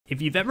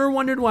If you've ever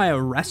wondered why a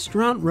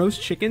restaurant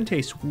roast chicken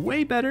tastes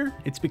way better,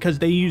 it's because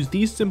they use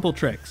these simple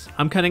tricks.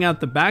 I'm cutting out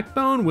the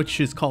backbone,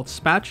 which is called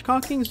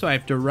spatchcocking, so I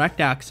have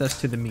direct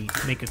access to the meat.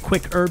 Make a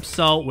quick herb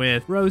salt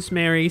with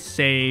rosemary,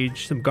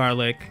 sage, some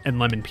garlic, and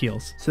lemon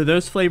peels, so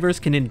those flavors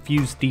can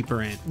infuse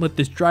deeper in. Let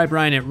this dry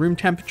brine at room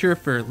temperature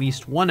for at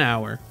least 1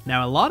 hour.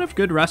 Now, a lot of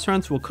good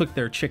restaurants will cook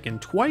their chicken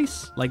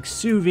twice, like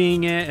sous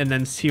videing it and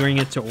then searing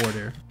it to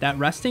order. That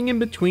resting in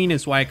between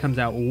is why it comes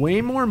out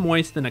way more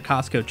moist than a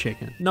Costco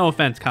chicken. No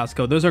offense, Costco,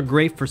 those are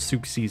great for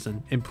souk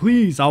season. And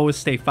please always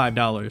stay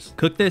 $5.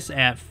 Cook this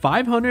at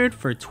 500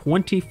 for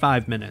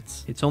 25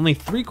 minutes. It's only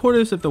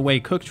 3/4 of the way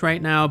cooked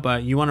right now,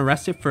 but you want to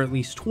rest it for at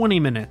least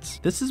 20 minutes.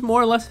 This is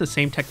more or less the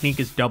same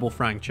technique as double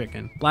frying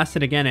chicken. Blast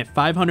it again at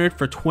 500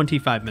 for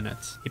 25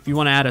 minutes. If you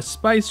want to add a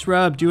spice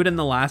rub, do it in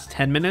the last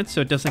 10 minutes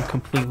so it doesn't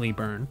completely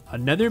burn.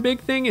 Another big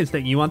thing is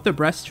that you want the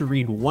breast to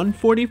read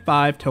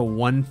 145 to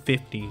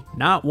 150,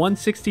 not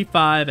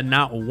 165 and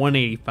not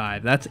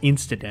 185. That's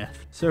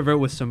insta-death. Serve it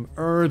with some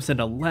herbs and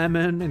a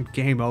lemon and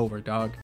game over, dog.